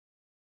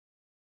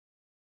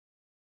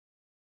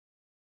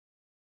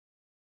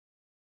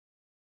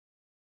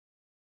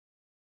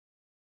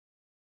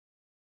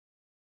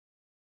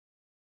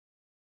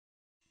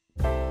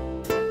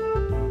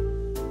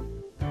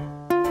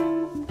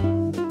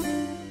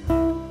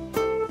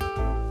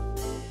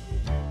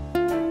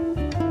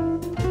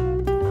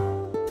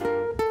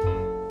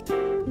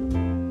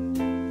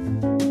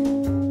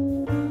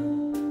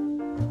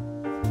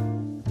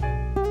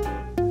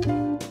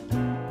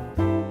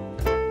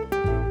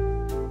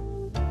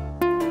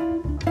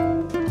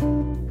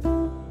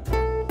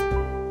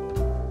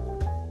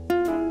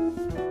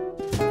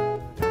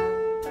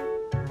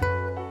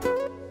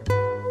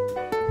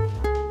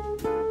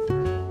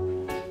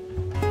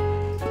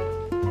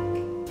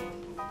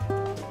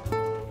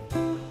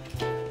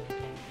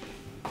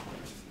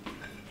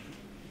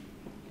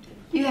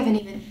haven't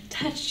even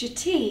touched your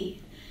tea.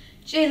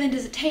 Jalen,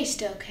 does it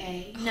taste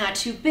okay? Not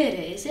too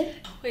bitter, is it?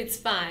 Oh, it's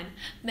fine.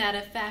 Matter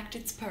of fact,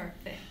 it's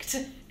perfect.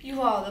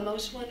 You are the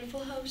most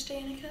wonderful host,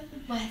 Danica.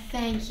 Why,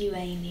 thank you,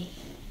 Amy.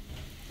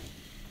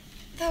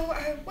 Though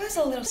I was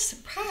a little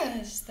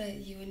surprised that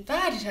you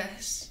invited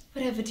us.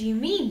 Whatever do you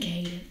mean,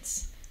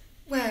 Cadence?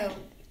 Well,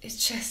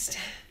 it's just...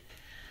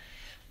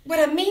 What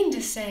I mean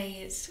to say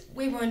is,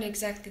 we weren't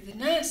exactly the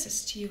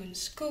nicest to you in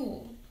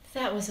school.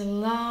 That was a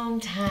long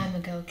time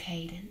ago,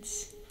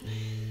 Cadence.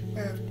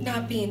 Well,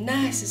 not being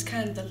nice is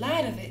kind of the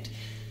light of it.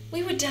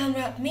 We were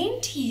downright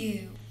mean to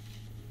you.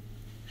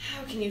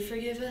 How can you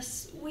forgive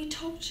us? We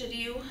tortured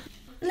you.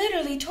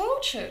 Literally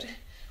tortured.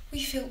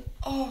 We feel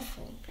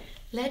awful.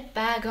 Let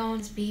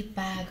bygones be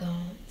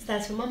bygones.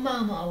 That's what my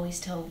mama always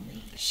told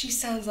me. She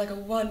sounds like a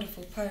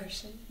wonderful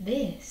person.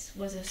 This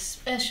was a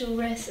special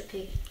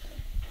recipe.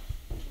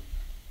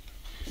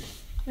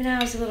 When I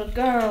was a little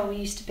girl, we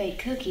used to bake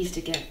cookies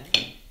together.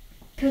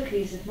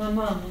 Cookies with my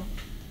mama.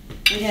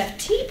 We'd have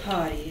tea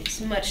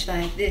parties, much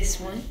like this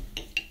one.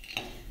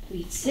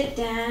 We'd sit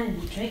down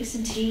and drink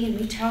some tea and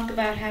we'd talk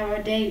about how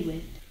our day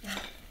went.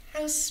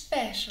 How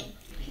special.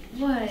 It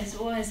was,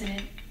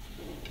 wasn't it?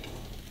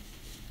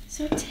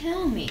 So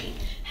tell me,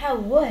 how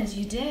was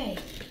your day?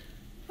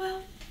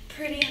 Well,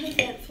 pretty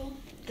uneventful.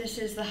 This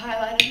is the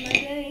highlight of my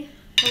day.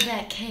 Well,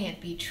 that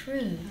can't be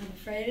true. I'm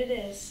afraid it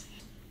is.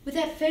 With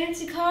that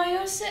fancy car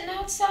you're sitting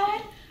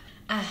outside?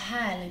 I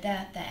highly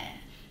doubt that.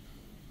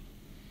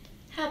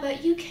 How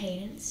about you,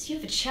 Cadence? You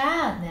have a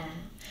child now.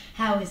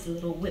 How is the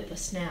little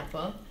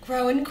whippersnapper?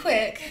 Growing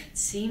quick. It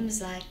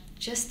seems like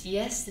just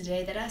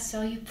yesterday that I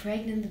saw you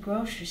pregnant in the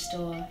grocery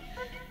store.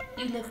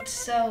 You looked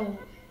so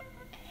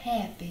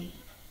happy.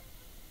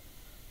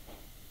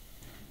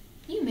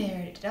 You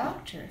married a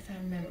doctor, if I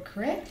remember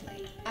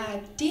correctly.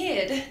 I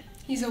did.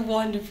 He's a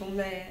wonderful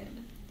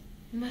man.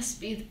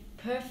 Must be the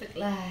perfect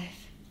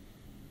life.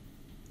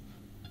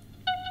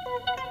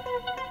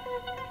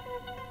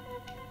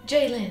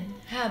 Jalen,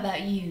 how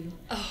about you?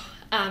 Oh,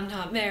 I'm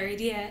not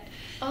married yet.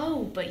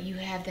 Oh, but you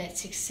have that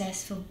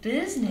successful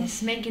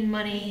business, making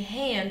money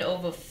hand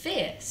over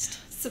fist.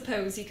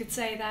 Suppose you could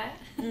say that.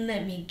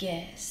 Let me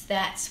guess,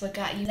 that's what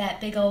got you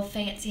that big old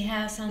fancy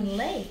house on the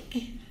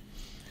lake.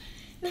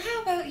 Now,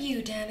 how about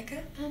you,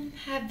 Danica?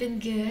 I've been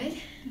good.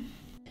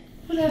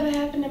 Whatever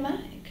happened to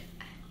Mike?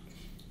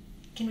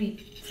 Can we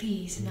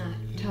please not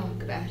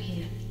talk about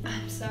him?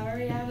 I'm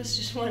sorry, I was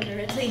just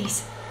wondering.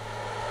 Please.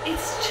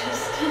 It's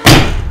just...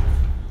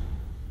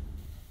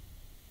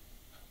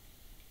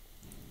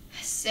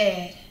 I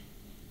said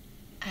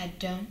I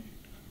don't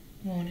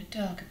want to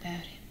talk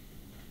about him.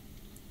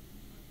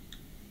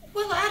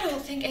 Well, I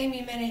don't think Amy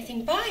meant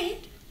anything by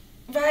it.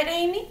 Right,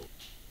 Amy?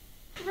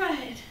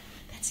 Right.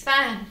 That's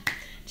fine.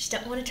 Just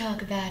don't want to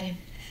talk about him.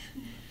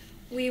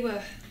 We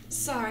were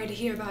sorry to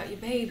hear about your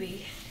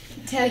baby.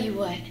 Tell you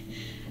what,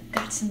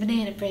 got some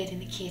banana bread in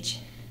the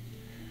kitchen.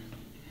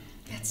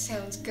 That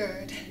sounds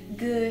good.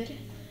 Good?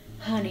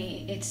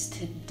 Honey, it's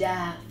to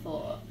die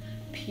for.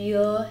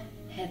 Pure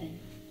heaven.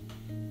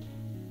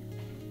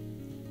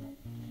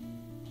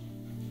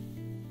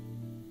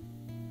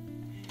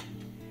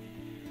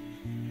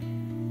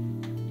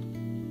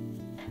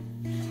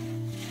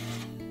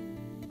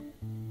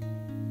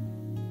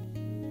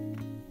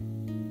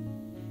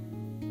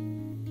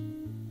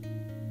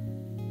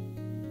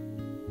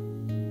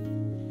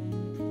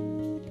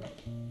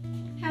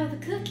 How are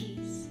the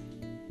cookies?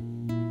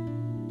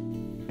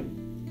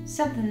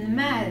 Something the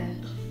matter?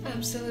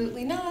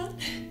 Absolutely not.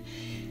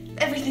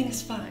 Everything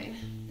is fine.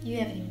 You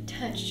haven't even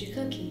touched your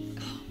cookie.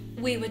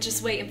 We were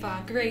just waiting for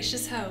our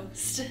gracious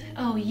host.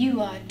 Oh, you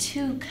are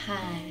too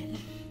kind.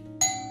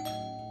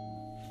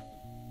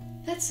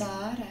 That's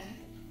odd.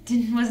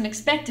 Wasn't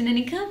expecting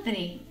any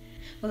company.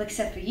 Well,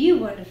 except for you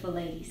wonderful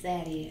ladies,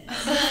 that is.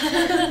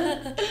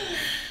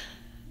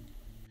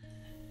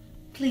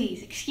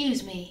 Please,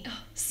 excuse me.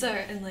 Oh,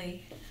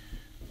 certainly.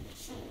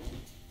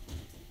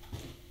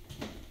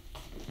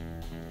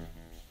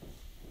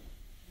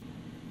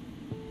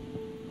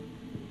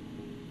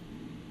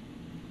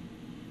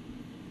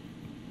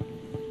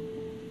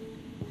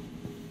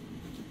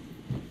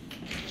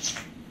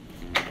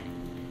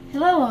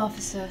 Hello,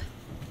 officer.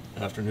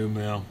 Afternoon,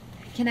 ma'am.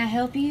 Can I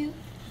help you?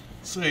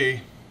 See,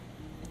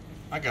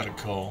 I got a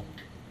call.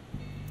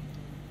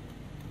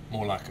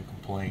 More like a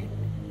complaint.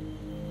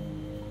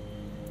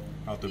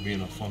 About there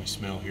being a funny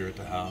smell here at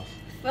the house.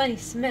 Funny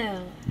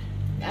smell.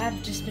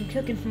 I've just been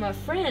cooking for my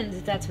friends,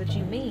 if that's what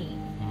you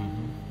mean.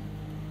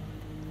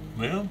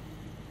 Ma'am,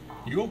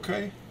 you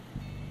okay?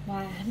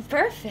 Why, I'm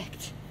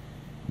perfect.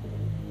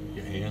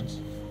 Your hands?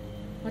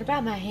 What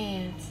about my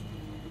hands?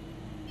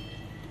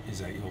 Is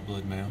that your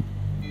blood, ma'am?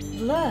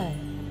 Blood?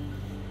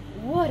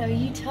 What are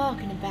you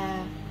talking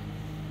about?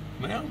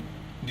 Ma'am,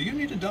 do you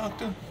need a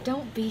doctor?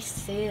 Don't be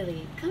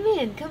silly. Come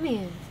in, come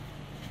in.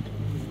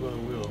 I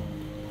will.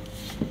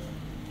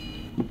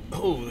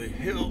 Holy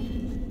hell.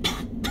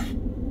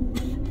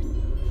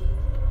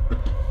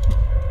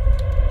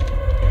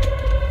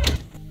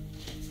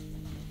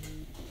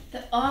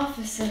 The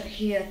officer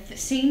here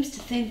seems to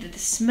think that the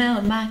smell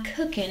of my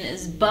cooking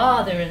is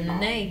bothering the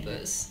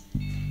neighbors.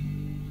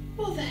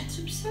 Well, that's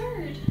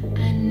absurd.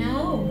 I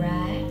know,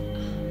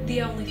 right?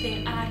 The only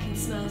thing I can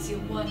smell is your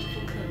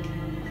wonderful cooking.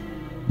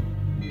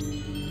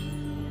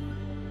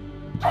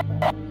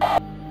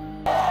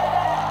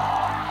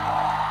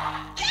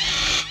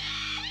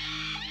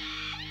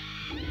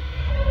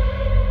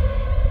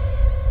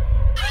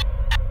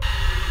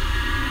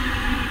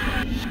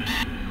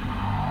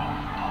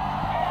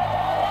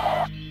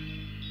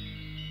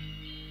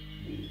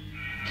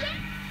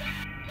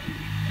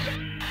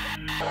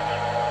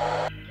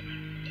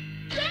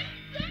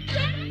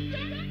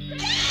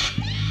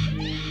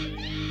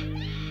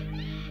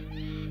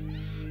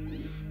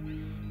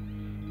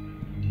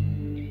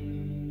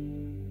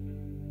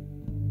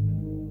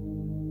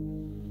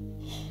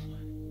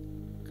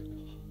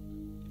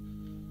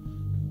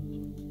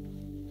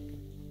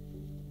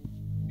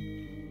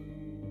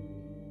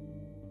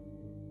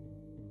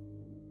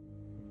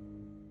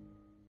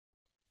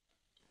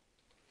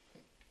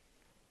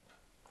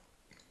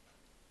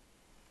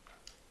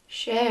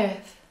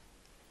 Sheriff,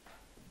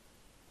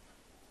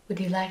 would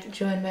you like to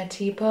join my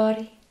tea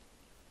party?